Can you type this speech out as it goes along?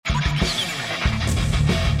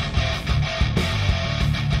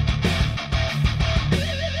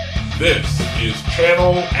This is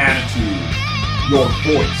Channel Attitude. Your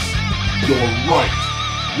voice, your right,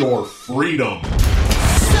 your freedom.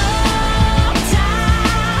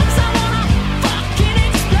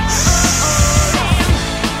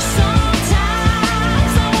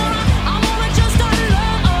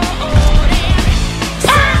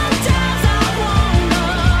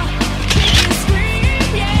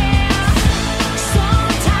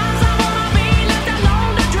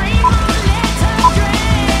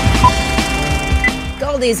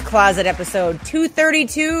 Goldy'S Closet episode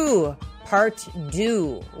 232, part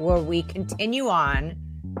 2, where we continue on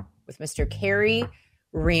with Mr. Kerry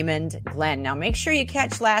Raymond Glenn. Now, make sure you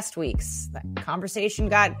catch last week's. That conversation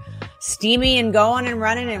got steamy and going and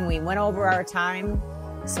running, and we went over our time.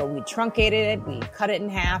 So we truncated it, we cut it in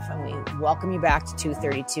half, and we welcome you back to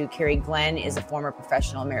 232. Kerry Glenn is a former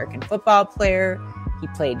professional American football player. He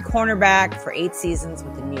played cornerback for 8 seasons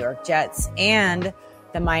with the New York Jets and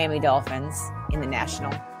the Miami Dolphins in the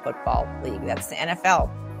National Football League. That's the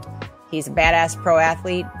NFL. He's a badass pro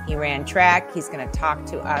athlete. He ran track. He's going to talk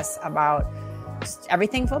to us about just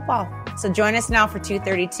everything football. So join us now for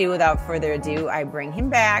 232. Without further ado, I bring him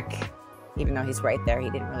back, even though he's right there. He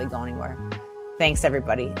didn't really go anywhere. Thanks,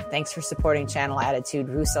 everybody. Thanks for supporting Channel Attitude,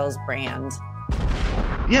 Russo's brand.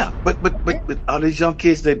 Yeah, but all these young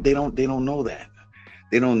kids, they don't know that.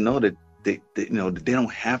 They don't know that they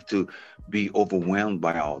don't have to be overwhelmed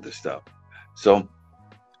by all this stuff. So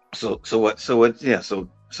what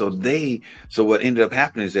ended up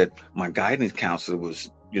happening is that my guidance counselor was,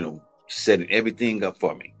 setting everything up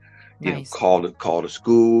for me. Nice. Call the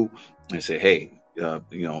school and say, hey,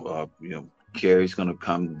 Kerry's gonna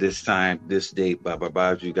come this time, this date, blah blah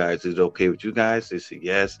blah. You guys, is it okay with you guys? They said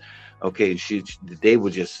yes. Okay, they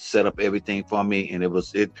would just set up everything for me, and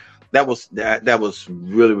that was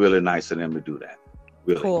really, really nice of them to do that.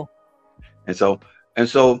 Really cool. And so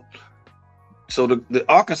the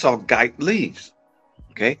Arkansas guy leaves.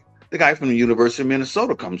 Okay, the guy from the University of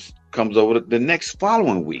Minnesota comes over the next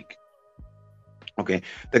following week. Okay,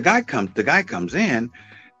 the guy comes in,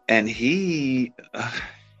 and he's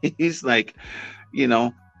like,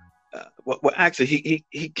 actually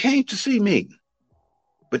he came to see me,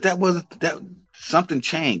 but something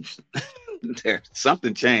changed.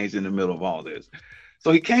 Something changed in the middle of all this.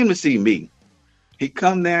 So he came to see me. He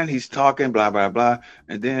come there and he's talking, blah, blah, blah.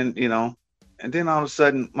 And then all of a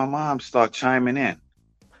sudden, my mom starts chiming in.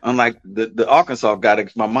 Unlike the Arkansas guy,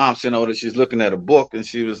 my mom sent over, she's looking at a book, and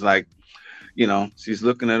she was like, she's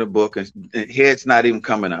looking at a book, and head's not even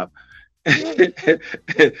coming up. and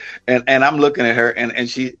I'm looking at her, and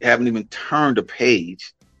she haven't even turned a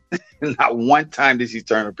page. Not one time did she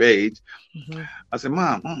turn a page. Mm-hmm. I said,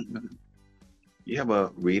 Mom, you have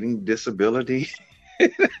a reading disability?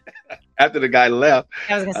 After the guy left,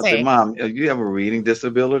 I said, Mom, you have a reading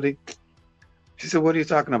disability? She said, what are you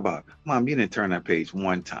talking about? Mom, you didn't turn that page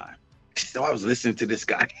one time. She said, I was listening to this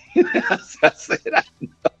guy. I said,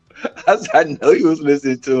 I know you was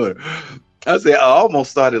listening to her. I said, I almost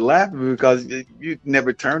started laughing because you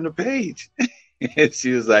never turned the page. And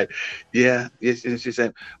she was like, yeah. And she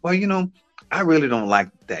said, well, I really don't like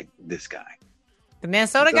this guy. The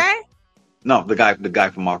Minnesota guy? No, the guy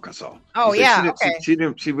from Arkansas. Oh, yeah. She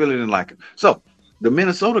really didn't like him. So the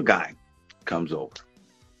Minnesota guy comes over.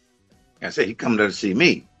 I said, he come there to see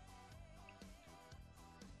me.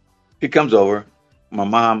 He comes over. My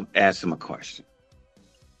mom asked him a question.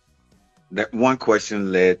 That one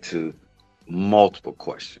question led to multiple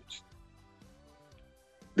questions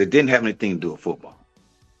that didn't have anything to do with football.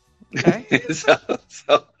 Okay.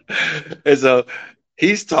 so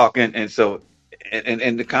he's talking, and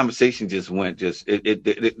the conversation just went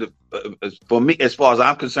for me, as far as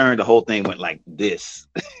I'm concerned, the whole thing went like this.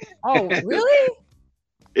 Oh, really?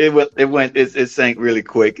 It sank really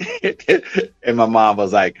quick. And my mom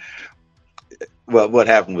was like, well, what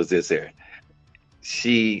happened was this here.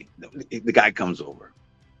 The guy comes over,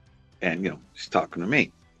 and she's talking to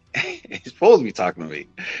me. He's supposed to be talking to me,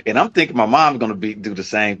 and I'm thinking my mom's gonna do the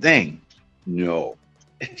same thing. No.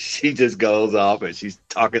 She just goes off and she's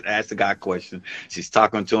talking, asks the guy a question. She's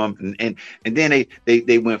talking to him, and then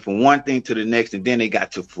they went from one thing to the next, and then they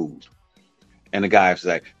got to food. And the guy was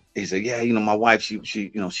like, he said, yeah, my wife, she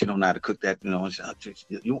don't know how to cook that, and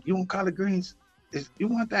you want collard greens? You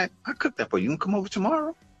want that? I cook that for you. You can come over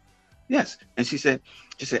tomorrow? Yes. And she said,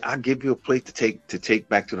 I'll give you a plate to take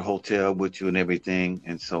back to the hotel with you and everything.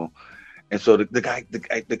 And so the guy,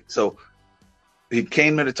 so he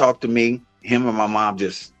came in to talk to me. Him and my mom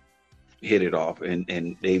just hit it off,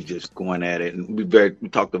 and they've just going at it. And we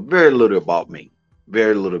talked very little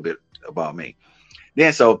bit about me.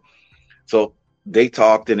 Then so they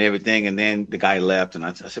talked and everything, and then the guy left, and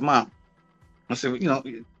I said, Mom, I said,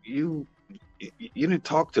 you didn't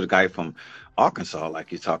talk to the guy from Arkansas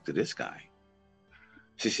like you talked to this guy.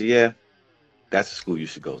 She said, yeah, that's the school you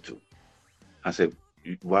should go to. I said,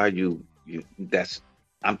 why are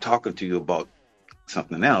I'm talking to you about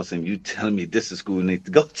something else, and you telling me this is the school you need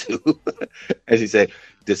to go to. And she said,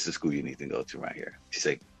 this is the school you need to go to right here. She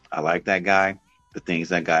said, I like that guy. The things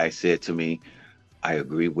that guy said to me, I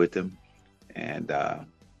agree with him. And that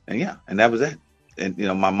was it. And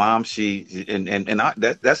my mom,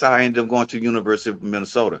 that's how I ended up going to University of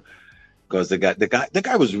Minnesota, because the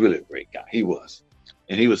guy was really a great guy. He was,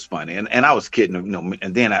 and he was funny. And I was kidding,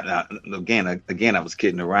 and then I was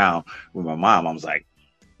kidding around with my mom. I was like,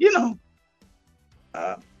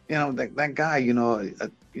 that guy,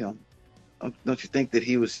 don't you think that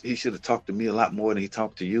he should have talked to me a lot more than he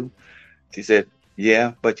talked to you? She said,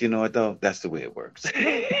 yeah, but you know what though? That's the way it works.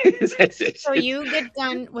 So you get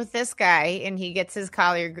done with this guy, and he gets his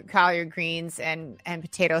collard greens and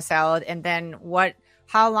potato salad, and then what?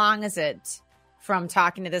 How long is it from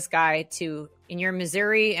talking to this guy to in your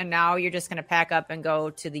Missouri, and now you're just going to pack up and go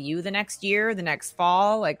to the U the next year, the next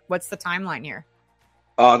fall? Like, what's the timeline here?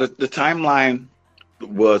 The timeline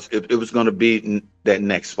was it was going to be that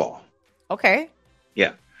next fall. Okay.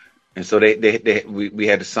 Yeah, and so we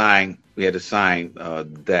had to sign. We had to sign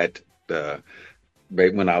that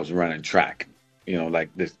right when I was running track, like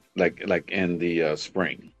this, like in the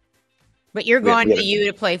spring. But you're going to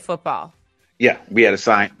U to play football. Yeah, we had to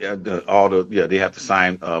sign they have to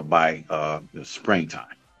sign by the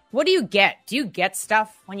springtime. What do you get? Do you get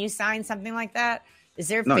stuff when you sign something like that? Is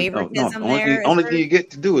there favoritism there? Only thing you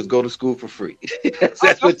get to do is go to school for free.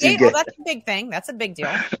 That's what you get. Well, that's a big thing. That's a big deal.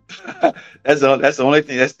 That's the only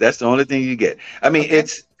thing. That's the only thing you get. I mean,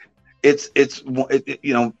 it's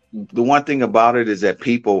the one thing about it is that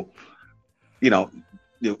people,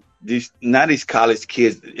 these college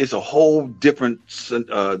kids, it's a whole different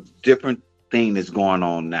thing that's going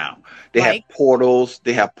on now. They have portals.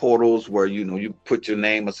 They have portals where you put your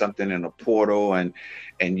name or something in a portal, and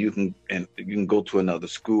you can go to another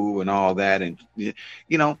school and all that. And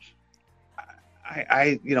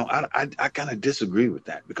I kind of disagree with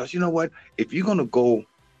that, because you know what? If you're gonna go,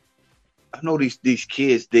 I know these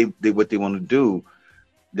kids, they what they want to do,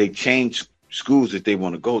 they change schools that they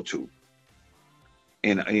want to go to,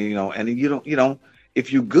 and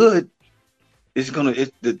if you're good,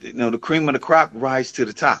 the cream of the crop rise to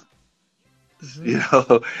the top,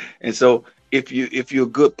 and so if you're a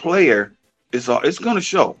good player, it's going to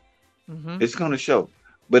show. Mm-hmm. It's going to show.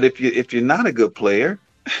 But if you're not a good player,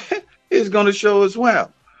 it's going to show as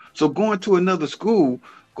well. So going to another school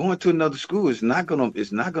is not going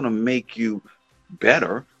to make you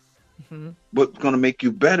better. Mm-hmm. What's going to make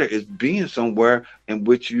you better is being somewhere in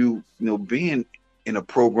which being in a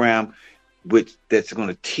program that's going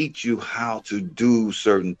to teach you how to do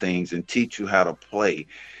certain things and teach you how to play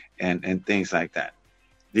and things like that.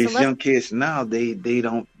 These young kids now, they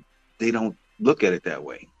don't look at it that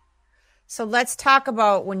way. So let's talk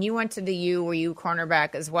about when you went to the U, were you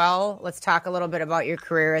cornerback as well? Let's talk a little bit about your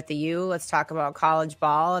career at the U. Let's talk about college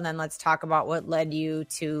ball, and then let's talk about what led you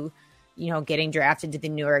to, getting drafted to the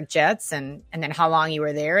New York Jets, and then how long you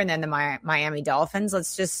were there, and then the Miami Dolphins.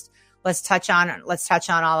 Let's touch on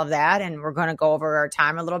all of that, and we're going to go over our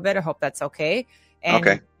time a little bit. I hope that's okay.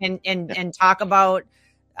 And talk about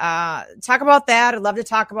that. I'd love to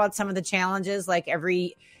talk about some of the challenges,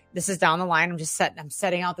 this is down the line. I'm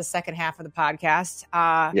setting out the second half of the podcast.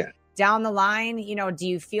 Down the line, do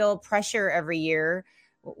you feel pressure every year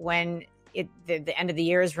when the end of the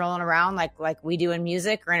year is rolling around, like we do in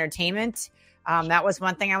music or entertainment? That was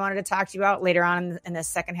one thing I wanted to talk to you about later on in the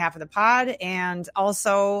second half of the pod, and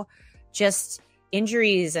also just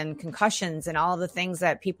injuries and concussions and all of the things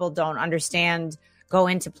that people don't understand go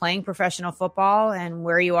into playing professional football, and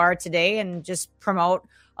where you are today, and just promote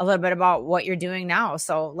a little bit about what you're doing now.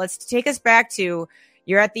 So let's take us back to,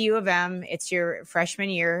 you're at the U of M. It's your freshman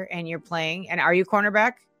year and you're playing. And are you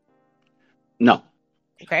cornerback? No.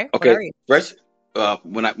 Okay. First,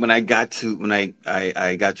 when I got to the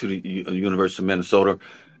University of Minnesota,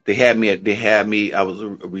 they had me. I was a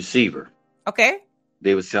receiver. Okay.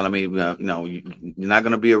 They was telling me, you're not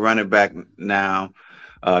going to be a running back now.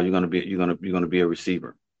 You're going to be a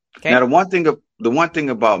receiver. Okay. Now, the one thing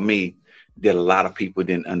about me that a lot of people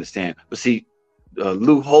didn't understand, but see,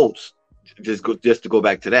 Lou Holtz, just to go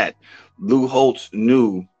back to that, Lou Holtz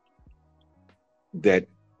knew that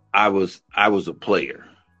I was a player.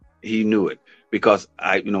 He knew it, because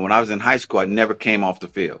when I was in high school, I never came off the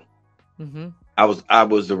field. Mm-hmm. I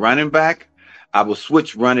was the running back. I would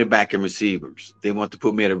switch running back and receivers. They want to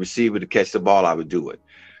put me at a receiver to catch the ball, I would do it.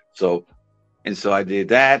 So I did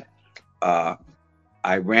that. I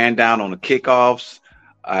ran down on the kickoffs.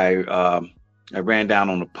 I ran down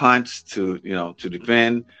on the punts to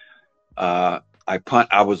defend. I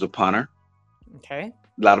was a punter. Okay.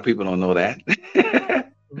 A lot of people don't know that.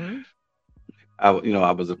 Mm-hmm. I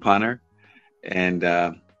was a punter, and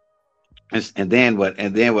then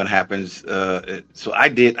what happens? So I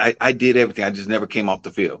did everything. I just never came off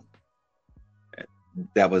the field.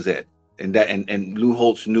 That was it. And Lou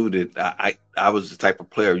Holtz knew that I was the type of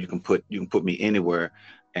player you can put me anywhere,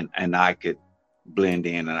 and I could blend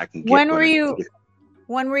in, and I can get. When were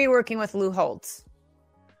you working with Lou Holtz?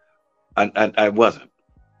 I wasn't.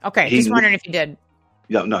 Okay, just wondering if you did.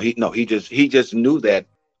 No, he just knew that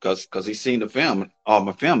because he's seen all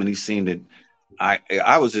my film, and he's seen that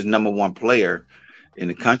I was his number one player in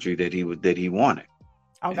the country that he wanted.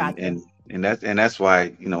 Oh, God. And that's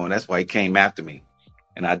why he came after me,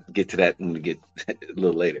 and I get to that when we get a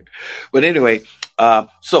little later. But anyway,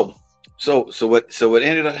 so what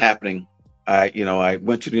ended up happening? I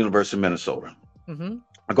went to the University of Minnesota. Mm-hmm.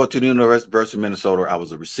 I go to the University of Minnesota. I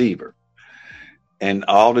was a receiver, and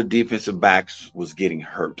all the defensive backs was getting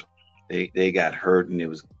hurt. They got hurt, and it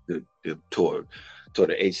was toward the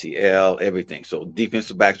ACL, everything. So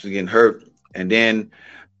defensive backs were getting hurt, and the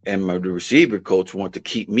receiver coach wanted to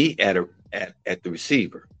keep me at the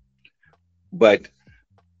receiver, but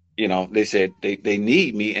they said they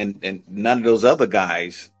need me, and none of those other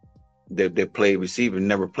guys that played receiver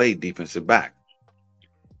never played defensive back.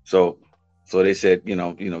 So they said, you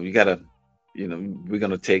gotta, we're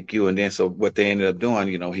gonna take you. And then so what they ended up doing,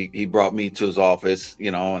 he brought me to his office,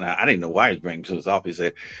 and I didn't know why he was bringing me to his office.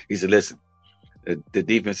 He said, listen, the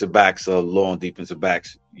defensive backs are low on defensive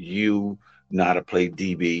backs. You know how to play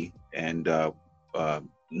DB, and none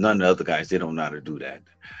of the other guys, they don't know how to do that.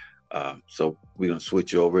 So we're gonna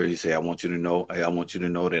switch you over. He said, I want you to know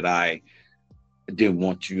that I didn't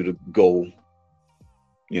want you to go,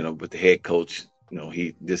 with the head coach.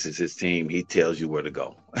 This is his team. He tells you where to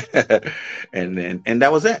go. and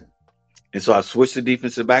that was it. And so I switched to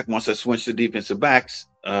defensive back. Once I switched to defensive backs,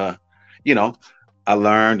 I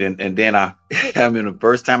learned, and then the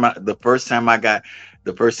first time I got,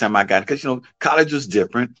 because college was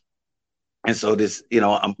different, and so this,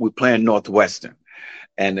 we're playing Northwestern,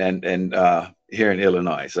 and here in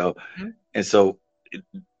Illinois, so and so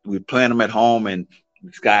we're playing them at home, and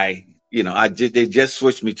this guy, they just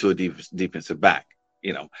switched me to a defensive back,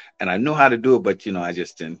 and I knew how to do it, but I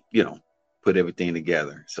just didn't, put everything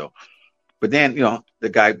together. So, but then the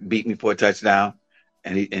guy beat me for a touchdown.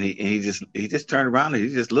 And he just turned around and he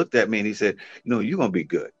just looked at me and he said, you're gonna be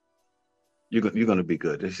good. You're gonna be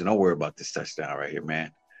good. He said, don't worry about this touchdown right here,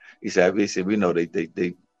 man. He said, we know they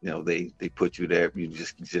put you there. You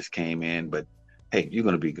just came in, but hey, you're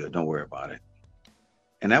gonna be good. Don't worry about it.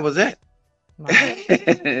 And that was it.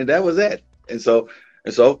 And that was it. And so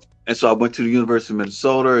I went to the University of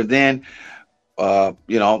Minnesota, and then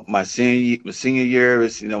my senior year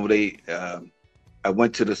is I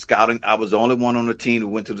went to the scouting. I was the only one on the team who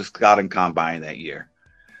went to the scouting combine that year.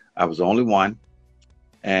 I was the only one.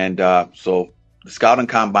 And so the scouting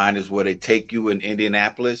combine is where they take you in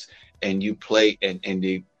Indianapolis and you play and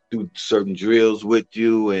they do certain drills with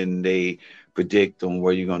you, and they predict on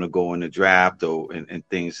where you're going to go in the draft and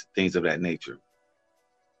things of that nature.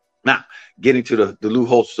 Now, getting to the Lou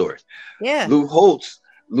Holtz story. Yeah. Lou Holtz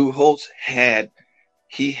had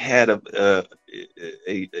he's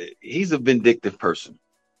a vindictive person,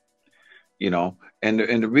 and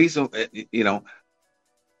the reason,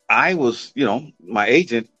 I was, my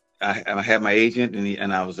agent, I had my agent, and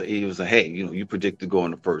he was like, hey, you predict to go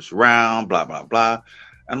in the first round, blah, blah, blah.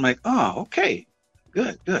 I'm like, oh, okay,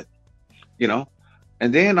 good.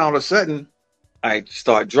 And then all of a sudden I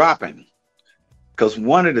start dropping, because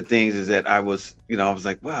one of the things is that I was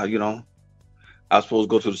like, wow, I was supposed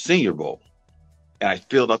to go to the Senior Bowl. And I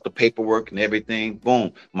filled out the paperwork and everything.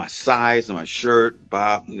 Boom, my size and my shirt,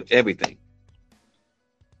 Bob, everything.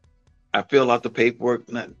 I filled out the paperwork.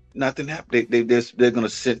 Nothing happened. They're gonna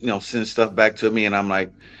send stuff back to me, and I'm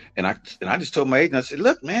like, and I just told my agent, I said,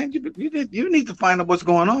 look, man, you need to find out what's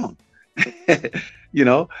going on,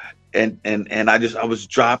 And I was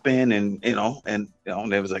dropping, and they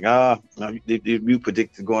was like, you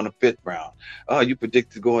predicted to go in the 5th round. Oh, you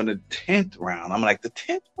predicted to go in the 10th round. I'm like, the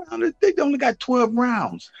 10th round? They only got 12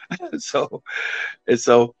 rounds. So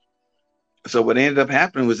what ended up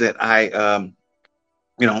happening was that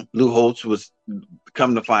Lou Holtz was,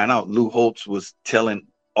 come to find out, Lou Holtz was telling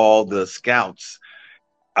all the scouts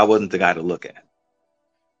I wasn't the guy to look at.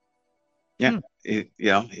 Yeah.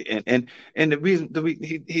 And the reason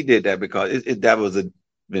he did that because that was a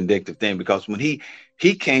vindictive thing because when he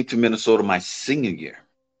came to Minnesota my senior year.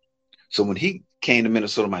 So when he came to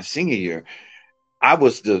Minnesota my senior year, I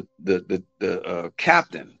was the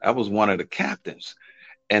captain. I was one of the captains,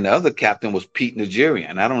 and the other captain was Pete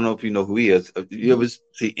Nigerian. I don't know if you know who he is. You ever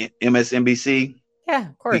see MSNBC? Yeah,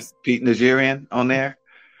 of course. Pete Nigerian on there.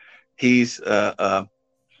 He's and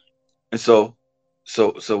so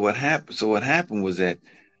what happened? So what happened was that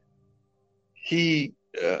he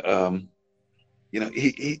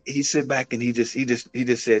he sit back and he just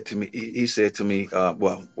said to me he said to me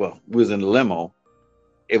well we was in the limo.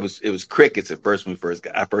 It was crickets at first when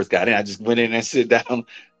I first got in. I just went in and sit down,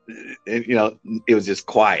 and it was just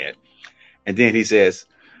quiet. And then he says,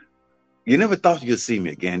 "You never thought you'd see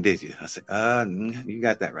me again, did you?" I said, you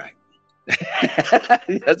got that right." I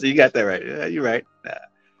said, "You got that right. Yeah, you're right.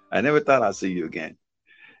 I never thought I'd see you again."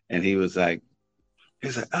 And he was like,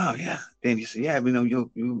 "Oh yeah." Then he said, "Yeah,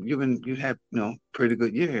 you had pretty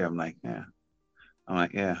good year here." I'm like, "Yeah."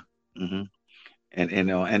 "Yeah." Mm-hmm.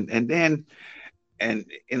 And then. And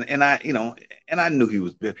I knew he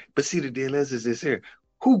was big, but see the deal is this here.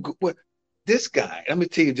 This guy? Let me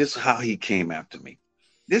tell you just how he came after me.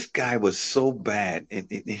 This guy was so bad, and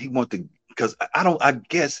he wanted to because I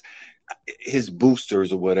guess his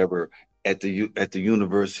boosters or whatever at the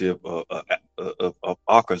University of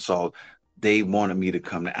Arkansas, they wanted me to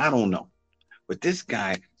come there. I don't know, but this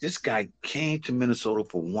guy came to Minnesota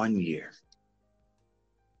for 1 year.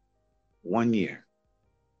 1 year.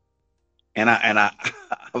 And I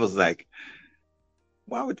I was like,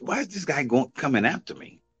 why is this guy coming after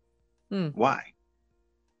me? Why?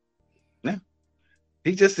 Yeah,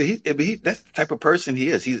 that's the type of person he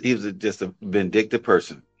is. He was just a vindictive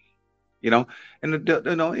person, And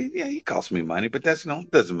he cost me money, but that's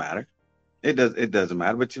doesn't matter. It doesn't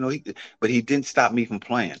matter. But he didn't stop me from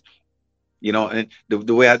playing. And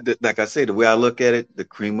the way like I say, the way I look at it, the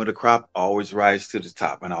cream of the crop always rises to the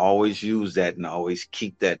top, and I always use that and I always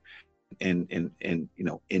keep that in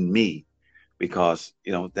me, because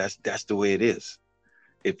that's the way it is.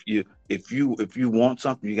 If you want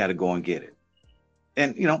something, you got to go and get it.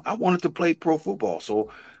 And I wanted to play pro football,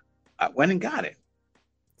 so I went and got it.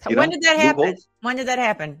 When did that happen? When did that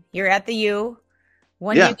happen? You're at the U.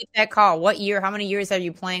 When did you get that call? What year? How many years are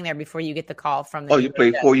you playing there before you get the call from the? You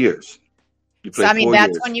played 4 years. So I mean,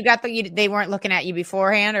 that's when you got they weren't looking at you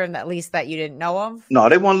beforehand, or at least that you didn't know of. No,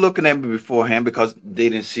 they weren't looking at me beforehand because they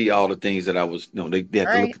didn't see all the things that I was. They had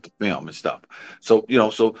to look at the film and stuff. So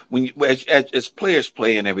so when as players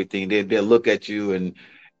play and everything, they'll look at you and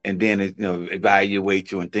then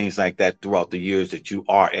evaluate you and things like that throughout the years that you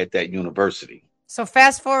are at that university. So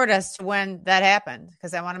fast forward us to when that happened,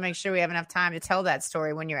 because I want to make sure we have enough time to tell that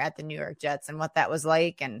story when you're at the New York Jets and what that was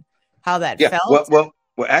like and how that felt.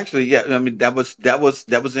 Well, actually, yeah. I mean, that was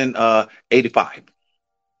in 85.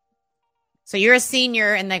 So you're a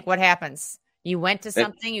senior, and what happens? You went to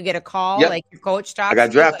something, you get a call, like your coach talks. I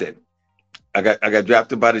got drafted. I got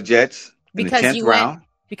drafted by the Jets because in the 10th round.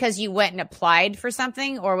 Because you went and applied for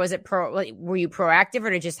something, or was it were you proactive,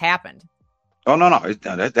 or it just happened? Oh no,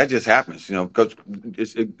 that just happens, because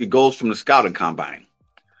it goes from the scouting combine.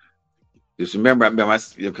 Just remember,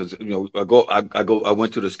 because I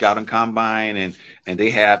went to the scouting combine and they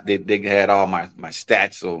had all my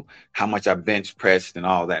stats, so how much I bench pressed and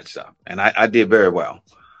all that stuff, and I did very well,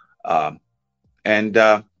 and then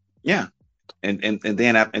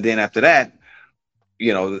after that,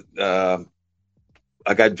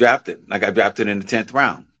 I got drafted. I got drafted in the 10th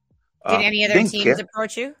round. Did any other teams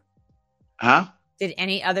approach you? Huh? Did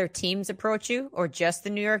any other teams approach you, or just the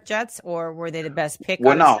New York Jets, or were they the best pick?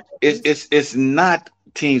 Well, no, it's not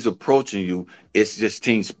teams approaching you. It's just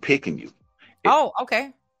teams picking you.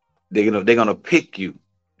 Okay. They're gonna pick you,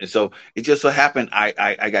 and so it just so happened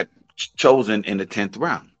I got chosen in the 10th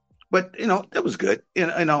round. But that was good.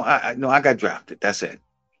 I got drafted. That's it.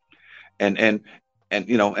 And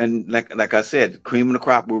like I said, cream of the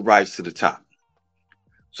crop will rise to the top.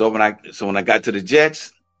 So when I got to the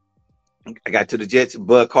Jets.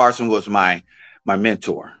 Bud Carson was my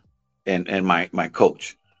mentor and my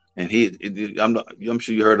coach, and I'm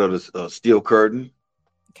sure you heard of the Steel Curtain.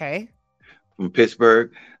 Okay. From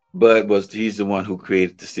Pittsburgh. He's the one who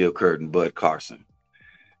created the Steel Curtain, Bud Carson,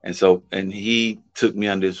 and he took me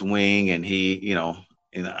under his wing, and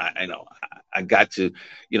I got to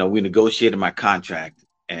we negotiated my contract,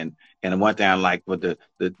 and one thing like with the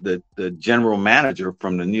general manager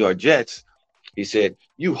from the New York Jets. He said,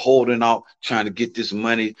 "You holding out, trying to get this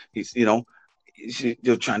money. You're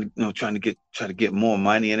trying to get more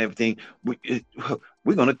money and everything.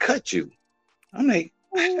 We're gonna cut you." I'm like,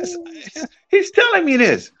 He's telling me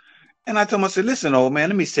this. And I told him, I said, listen, old man,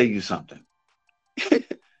 let me say you something.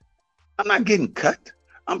 I'm not getting cut.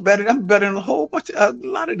 I'm better than a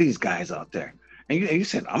lot of these guys out there. And you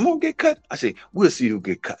said, I'm gonna get cut. I said, we'll see who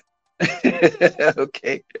get cut.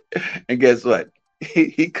 Okay. And guess what?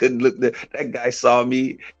 He couldn't look that guy saw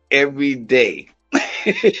me every day.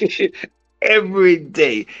 Every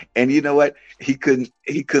day. And you know what? He couldn't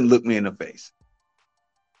look me in the face.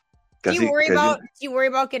 Do you worry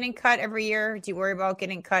about getting cut every year? Do you worry about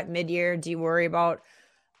getting cut mid-year? Do you worry about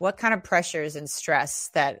what kind of pressures and stress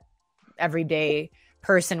that everyday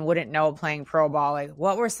person wouldn't know playing pro ball? Like,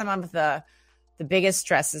 what were some of the biggest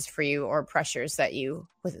stresses for you or pressures that you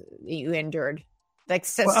endured? Like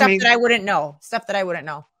stuff that I wouldn't know.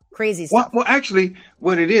 Crazy stuff. Well, actually,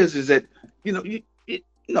 what it is that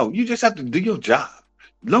you just have to do your job.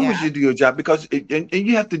 As long as you do your job, because and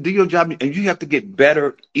you have to do your job, and you have to get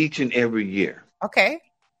better each and every year. Okay.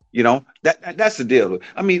 That's the deal.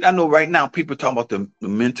 I mean, I know right now people talking about the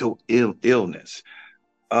mental illness.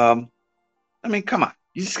 I mean, come on,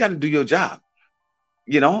 you just got to do your job.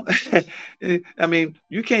 I mean,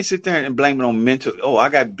 you can't sit there and blame it on mental. Oh, I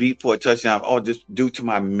got beat for a touchdown. Oh, just due to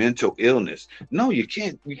my mental illness. No, you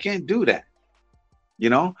can't. You can't do that.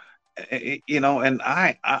 And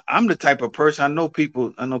I'm the type of person. I know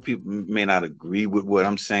people may not agree with what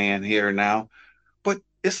I'm saying here now, but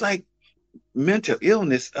it's like mental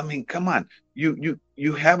illness. I mean, come on, you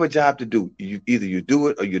have a job to do. Either you do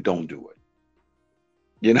it or you don't do it.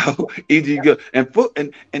 Either you go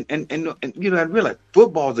and I realize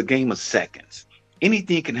football is a game of seconds.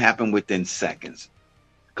 Anything can happen within seconds.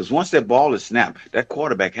 Because once that ball is snapped, that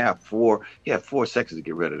quarterback had 4 seconds to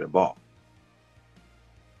get rid of the ball.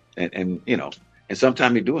 And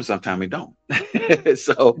sometimes he do and sometimes he don't.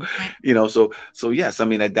 So yes, I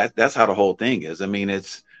mean that's how the whole thing is. I mean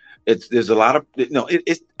there's a lot of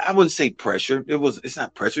I wouldn't say pressure. It's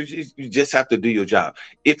not pressure. You just have to do your job.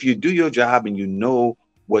 If you do your job and you know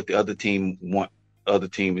what the other team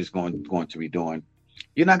is going to be doing,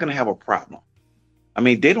 you're not going to have a problem. I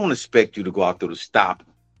mean, they don't expect you to go out there to stop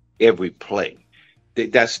every play.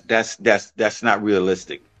 That's not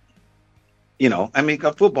realistic. I mean,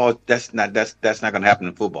 football, that's not going to happen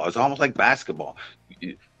in football. It's almost like basketball.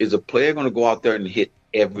 Is a player going to go out there and hit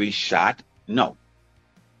every shot? No,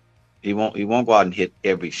 he won't go out and hit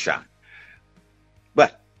every shot.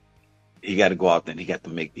 But he got to go out there and he got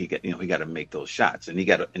to make those shots, and he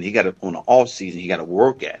got to on the off season he got to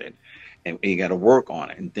work at it, and he got to work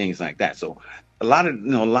on it and things like that. So a lot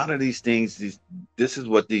of these things, this is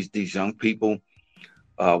what these young people,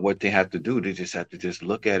 what they have to do. They just have to just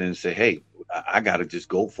look at it and say, hey, I got to just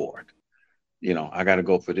go for it. I got to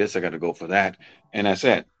go for this. I got to go for that. And that's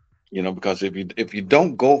it, because if you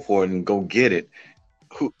don't go for it and go get it,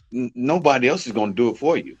 nobody else is going to do it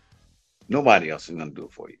for you. Nobody else is going to do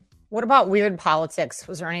it for you. What about weird politics?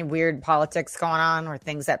 Was there any weird politics going on or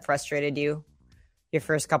things that frustrated you your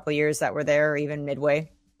first couple of years that were there, or even midway?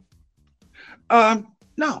 No.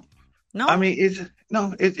 I mean, it's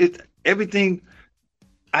everything.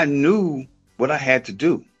 I knew what I had to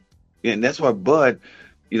do. And that's why Bud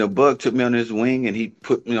took me on his wing, and he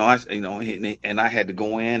put, and I had to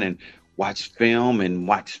go in and watch film and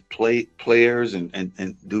watch players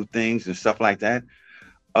and do things and stuff like that.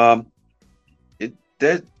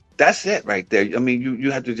 That's it right there. I mean,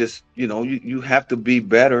 you have to just, you have to be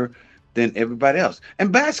better than everybody else.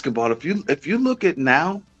 And basketball, if you look at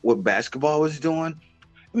now what basketball is doing,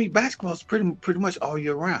 I mean, basketball is pretty much all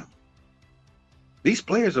year round. These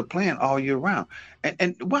players are playing all year round.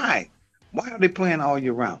 And why? Why are they playing all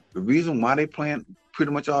year round? The reason why they playing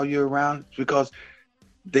pretty much all year round is because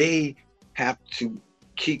they have to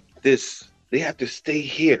keep this. They have to stay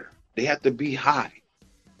here. They have to be high.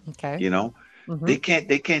 Okay. Mm-hmm.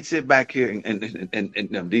 They can't sit back here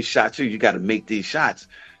and these shots here. You got to make these shots.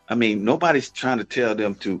 I mean, nobody's trying to tell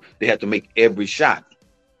them they have to make every shot,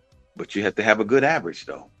 but you have to have a good average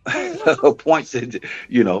though. Points that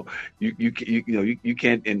you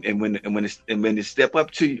can't. And when they step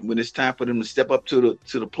up to when it's time for them to step up to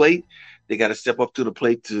the plate, they got to step up to the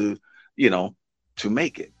plate to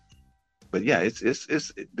make it. But yeah, it's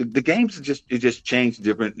the games just changed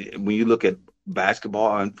different when you look at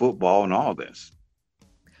basketball and football and all this.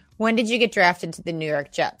 When did you get drafted to the New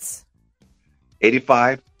York Jets?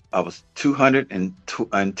 85. I was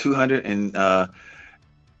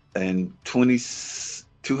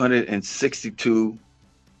 262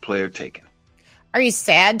 player taken. Are you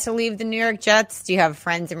sad to leave the New York Jets? Do you have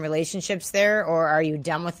friends and relationships there, or are you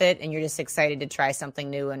done with it and you're just excited to try something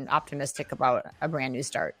new and optimistic about a brand new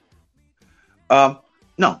start?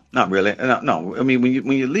 No, not really. No. I mean, when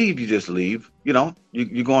you leave, you just leave. You're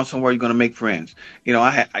going somewhere. You're going to make friends.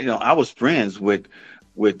 I was friends with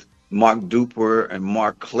Mark Duper and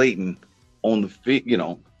Mark Clayton on the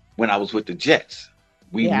field. When I was with the Jets,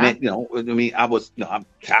 we Yeah. met. I mean, I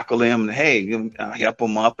tackle them and hey, I help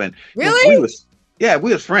them up and Really?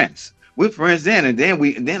 we was friends. We were friends then, and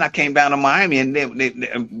then I came down to Miami, and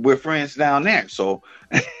then we're friends down there. So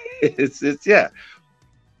it's yeah.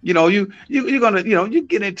 You're gonna you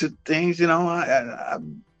get into things. I've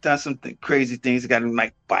done some crazy things. I got in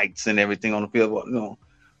like fights and everything on the field. Well,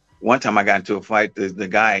 one time I got into a fight. The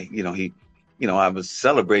guy, I was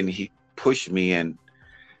celebrating. He pushed me and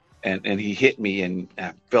he hit me and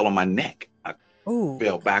I fell on my neck. I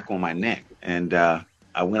fell back on my neck and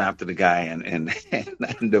I went after the guy and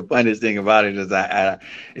the funniest thing about it is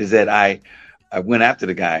that I went after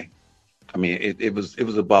the guy. I mean, it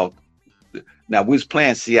was about. Now we was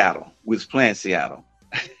playing Seattle.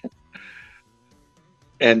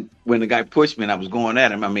 And when the guy pushed me and I was going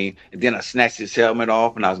at him, and then I snatched his helmet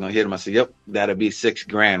off and I was going to hit him. I said, yep, that'll be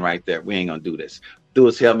 $6,000 right there. We ain't going to do this. Threw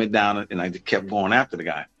his helmet down and I just kept going after the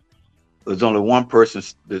guy. There's only one person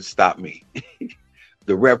that stopped me.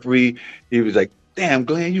 The referee, he was like, damn,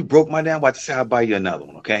 Glenn, you broke my damn watch. I said, I'll buy you another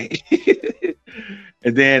one, okay?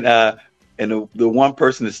 And then and the one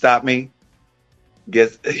person that stopped me,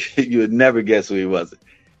 guess you would never guess who he was.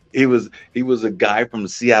 He was a guy from the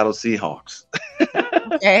Seattle Seahawks.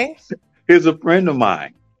 Okay. He was a friend of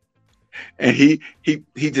mine. And he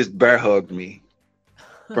just bear hugged me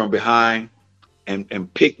from behind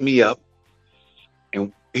and picked me up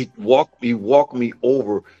and he walked me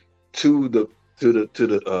over to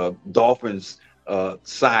the Dolphins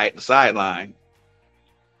sideline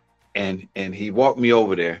and he walked me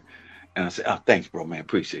over there. And I said, "Oh, thanks, bro, man.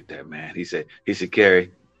 Appreciate that, man." He said,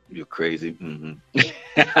 "Kerry, you're crazy." Mm-hmm.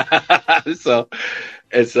 So,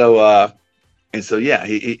 yeah.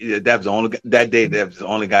 That was the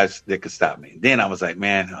only guys that could stop me. Then I was like,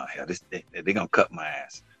 "Man, oh, hell, they're gonna cut my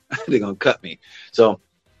ass. They're gonna cut me." So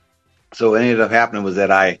what ended up happening was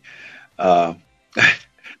that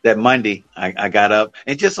that Monday I got up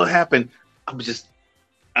and just so happened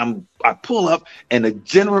I pull up and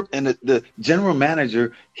the general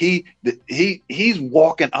manager he's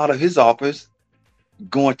walking out of his office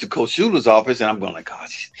going to Coach Schuler's office and I'm going like,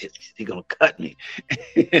 gosh, he's gonna cut me.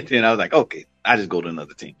 And I was like, okay, I just go to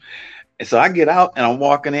another team. And so I get out and I'm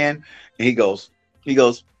walking in and he goes,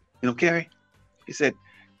 Kerry, he said,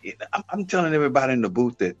 I'm telling everybody in the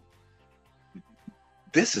booth that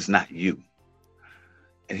this is not you.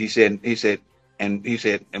 And he said,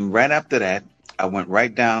 and right after that, I went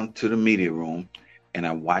right down to the media room and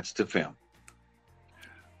I watched the film.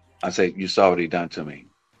 I said, "You saw what he done to me."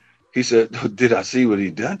 He said, "Did I see what he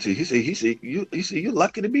done to you?" He said, "You're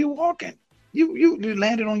lucky to be walking. You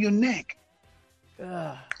landed on your neck."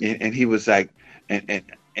 And he was like, and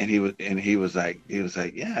he was like,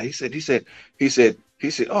 yeah. He said,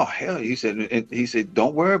 "Oh hell," he said,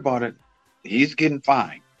 "Don't worry about it. He's getting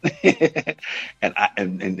fined."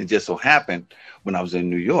 and it just so happened when I was in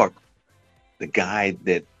New York, the guy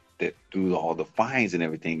that do all the fines and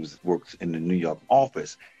everything works in the New York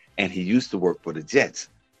office, and he used to work for the Jets.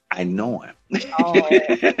 I know him. Oh, all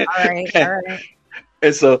right.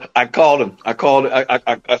 And so I called him.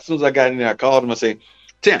 I as soon as I got in there, I called him. I say,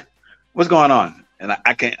 "Tim, what's going on?" And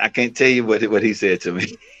I can't tell you what he said to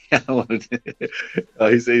me. He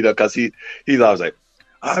said, because he's always like,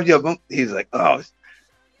 "Oh, he's like, oh,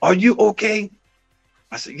 are you okay?"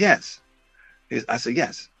 I said, "Yes." I said,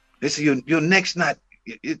 "Yes." They said, your neck's not,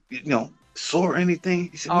 sore or anything.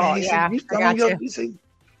 He said, "Man," he said,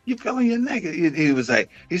 "You fell on your neck." He was like,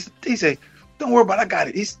 he said, "Don't worry about it. I got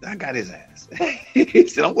it. I got his ass." He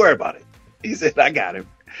said, "Don't worry about it." He said, "I got him."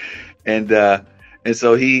 And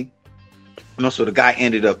so so the guy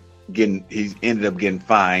ended up getting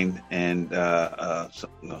fined and a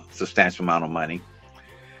substantial amount of money.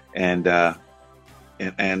 And I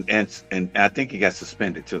think he got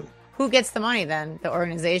suspended too. Who gets the money then? The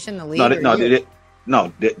organization, the league? No, the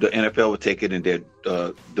NFL would take it and they'd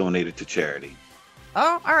donate it to charity.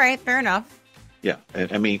 Oh, all right, fair enough. Yeah,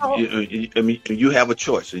 you have a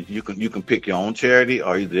choice. You can pick your own charity,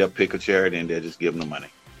 or they'll pick a charity and they'll just give them the money.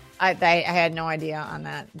 I had no idea on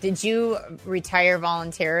that. Did you retire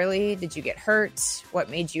voluntarily? Did you get hurt? What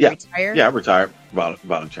made you retire? Yeah, I retired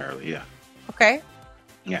voluntarily. Yeah. Okay.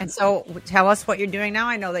 Yeah. And so, tell us what you're doing now.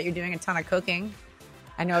 I know that you're doing a ton of cooking.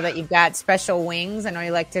 I know that you've got special wings. I know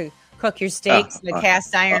you like to cook your steaks in a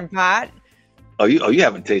cast iron pot. You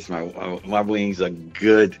haven't tasted my wings are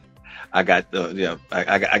good. I got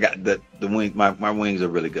the wings. My wings are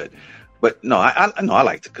really good. But no, I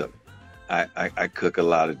like to cook. I cook a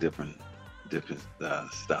lot of different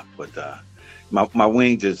stuff, but my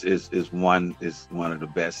wings is one of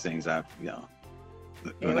the best things I've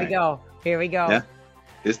Here we go. Yeah,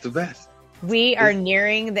 it's the best. We are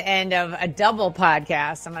nearing the end of a double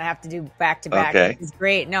podcast. I'm gonna have to do back to back. Okay. It's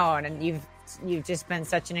great. No, and you've just been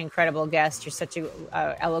such an incredible guest. You're such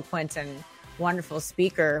a eloquent and wonderful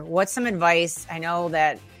speaker. What's some advice? I know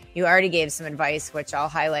that you already gave some advice, which I'll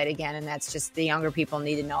highlight again, and that's just the younger people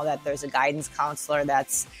need to know that there's a guidance counselor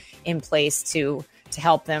that's in place to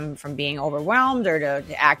help them from being overwhelmed, or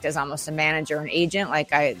to act as almost a manager or an agent.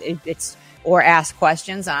 Or ask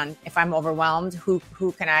questions on, if I'm overwhelmed, who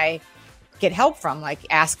can I get help from? Like,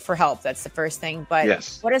 ask for help. That's the first thing. But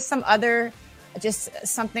yes. What is some other, just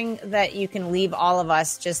something that you can leave all of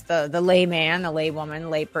us, just the layman, the laywoman,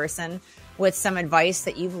 layperson, with some advice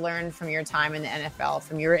that you've learned from your time in the NFL,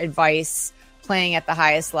 from your advice playing at the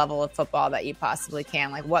highest level of football that you possibly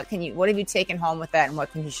can? Like, what have you taken home with that, and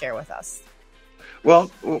what can you share with us? Well,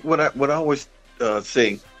 what I always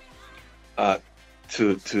say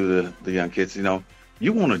to the young kids, you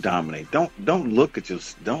want to dominate. Don't look at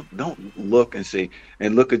don't look and say,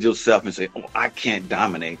 and look at yourself and say, oh, I can't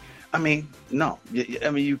dominate. I mean, no. I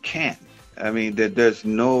mean, you can. I mean, there's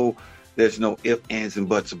no ifs, ands, and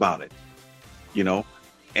buts about it.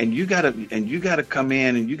 And you gotta come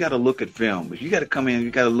in and you gotta look at film. If you gotta come in, you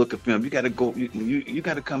gotta look at film. You gotta go. You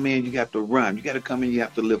gotta come in. You have to run. You gotta come in. You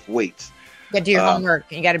have to lift weights. You gotta do your homework.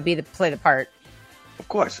 You gotta play the part. Of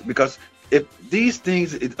course, because if these are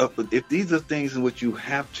things in which you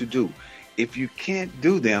have to do, if you can't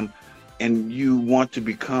do them, and you want to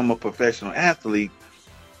become a professional athlete,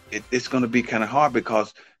 it's going to be kind of hard,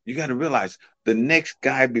 because you got to realize the next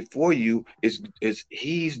guy before you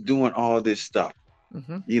he's doing all this stuff.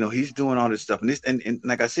 Mm-hmm. He's doing all this stuff, and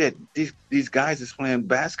like I said, these guys is playing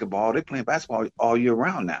basketball. They're playing basketball all year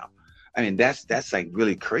round now. I mean, that's like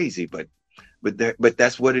really crazy, but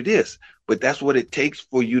that's what it is. But that's what it takes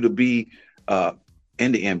for you to be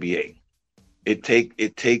in the NBA. It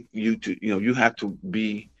take you to you have to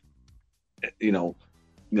be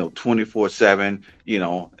 24/7.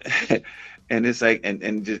 And it's like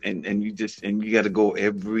and you got to go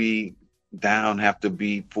every down, have to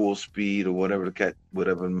be full speed or whatever it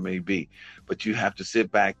may be. But you have to sit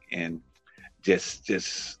back and just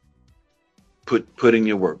put in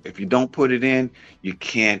your work. If you don't put it in, you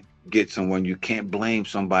can't get someone. You can't blame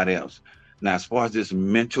somebody else. Now, as far as this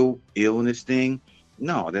mental illness thing,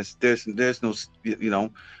 no, there's no,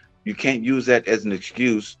 you can't use that as an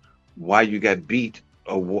excuse why you got beat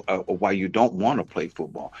or why you don't want to play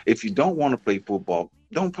football. If you don't want to play football,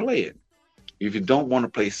 don't play it. If you don't want to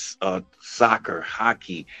play soccer,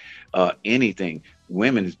 hockey, anything,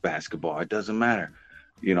 women's basketball, it doesn't matter.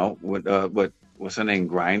 What's her name?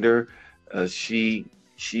 Grinder. She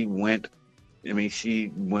went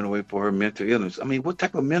away for her mental illness. I mean, what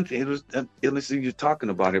type of mental illness are you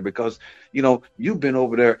talking about here? Because, you've been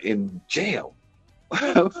over there in jail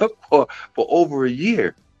for over a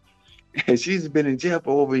year. And she's been in jail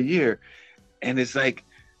for over a year. And it's like,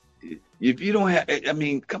 if you don't have, I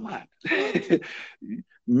mean, come on.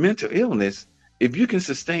 Mental illness, if you can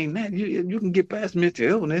sustain that, you can get past mental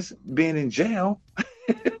illness, being in jail.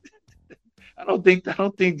 I don't think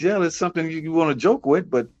jail is something you want to joke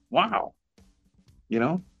with, but wow.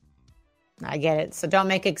 I get it. So don't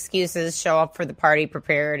make excuses. Show up for the party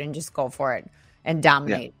prepared and just go for it and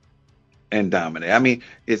dominate. Yeah. And dominate. I mean,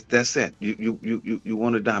 that's it. You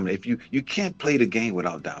want to dominate. If you can't play the game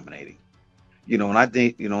without dominating. When I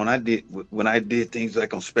did things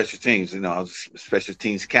like on special teams, I was special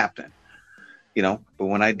teams captain. But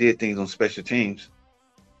when I did things on special teams,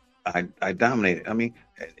 I dominated. I mean,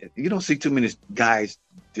 you don't see too many guys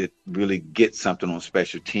that really get something on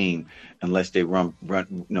special team unless they run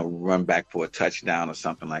back for a touchdown or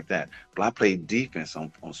something like that. But I played defense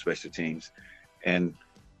on special teams, and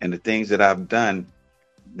the things that I've done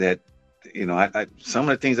that, I some of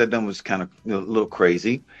the things I've done was kind of a little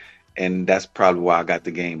crazy, and that's probably why I got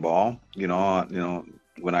the game ball.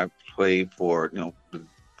 When I played for the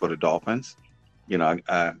Dolphins,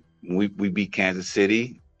 we beat Kansas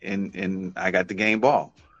City. And I got the game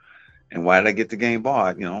ball. And why did I get the game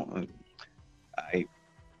ball? I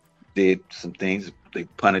did some things. They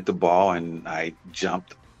punted the ball, and I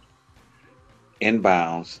jumped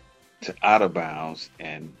inbounds to out of bounds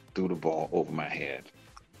and threw the ball over my head.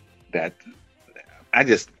 That I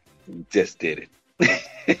just did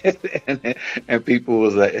it. and people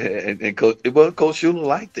was like, and Coach Shula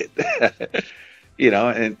liked it.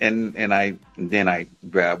 And I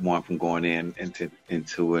grabbed one from going into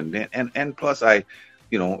and plus I,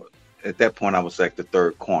 at that point I was like the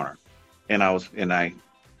third corner, and I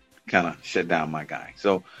kind of shut down my guy.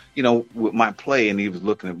 So, with my play, and he was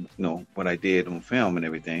looking at, what I did on film and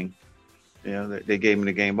everything, they gave me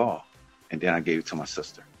the game ball. And then I gave it to my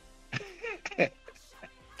sister.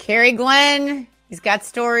 Kerry Glenn, he's got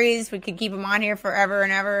stories. We could keep him on here forever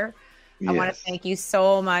and ever. Yes. I want to thank you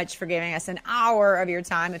so much for giving us an hour of your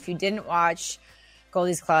time. If you didn't watch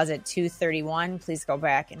Goldy's Closet 231, please go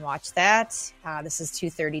back and watch that. This is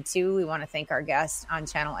 232. We want to thank our guest on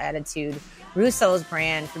Channel Attitude, Russo's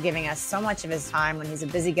Brand, for giving us so much of his time when he's a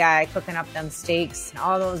busy guy cooking up them steaks and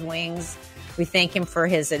all those wings. We thank him for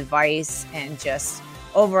his advice and just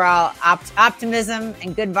overall optimism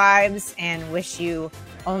and good vibes, and wish you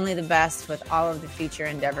only the best with all of the future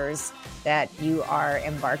endeavors that you are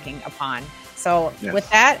embarking upon. So With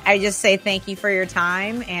that, I just say thank you for your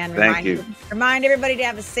time, and remind everybody to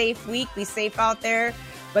have a safe week. Be safe out there,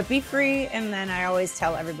 but be free. And then I always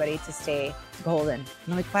tell everybody to stay golden.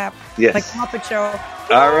 Let me clap. Yes. Like Muppet Show.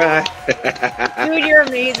 All right. Dude, you're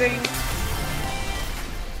amazing.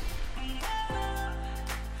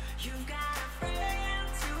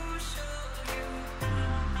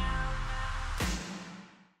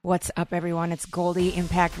 What's up, everyone? It's Goldie,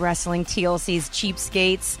 Impact Wrestling, TLC's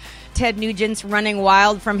Cheapskates. Ted Nugent's running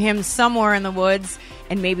wild from him somewhere in the woods.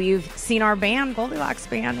 And maybe you've seen our band, Goldilocks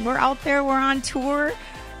Band. We're out there, we're on tour,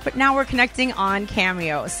 but now we're connecting on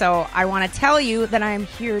Cameo. So I want to tell you that I am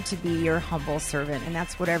here to be your humble servant, and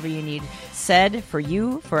that's whatever you need said for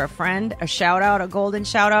you, for a friend, a shout out, a golden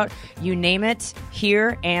shout out, you name it,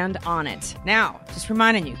 here and on it. Now, just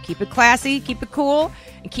reminding you, keep it classy, keep it cool,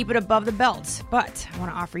 and keep it above the belt. But I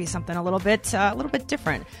want to offer you something a little bit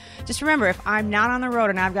different. Just remember, if I'm not on the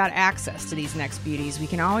road and I've got access to these next beauties, we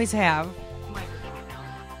can always have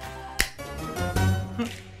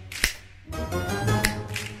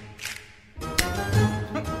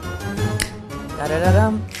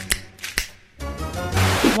da-da-da-dum.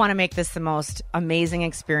 I want to make this the most amazing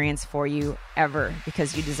experience for you ever,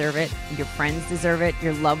 because you deserve it, your friends deserve it,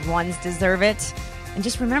 your loved ones deserve it. And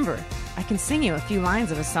just remember, I can sing you a few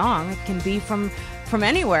lines of a song. It can be from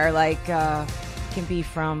anywhere, like it can be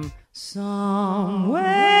from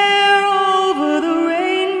somewhere over the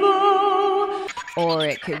rainbow, or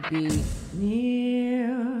it could be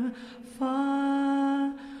near,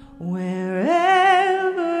 far,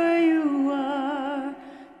 wherever you are.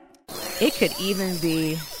 It could even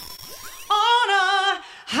be on a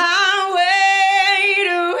highway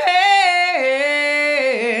to hell.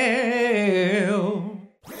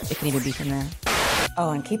 It can even be from there.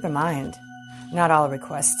 Oh, and keep in mind, not all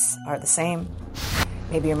requests are the same.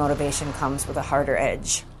 Maybe your motivation comes with a harder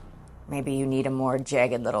edge. Maybe you need a more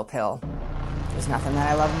jagged little pill. There's nothing that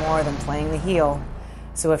I love more than playing the heel.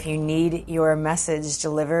 So if you need your message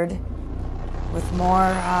delivered with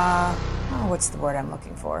more, what's the word I'm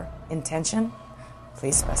looking for? Intention?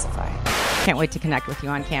 Please specify. Can't wait to connect with you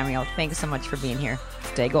on Cameo. Thanks so much for being here.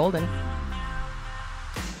 Stay golden.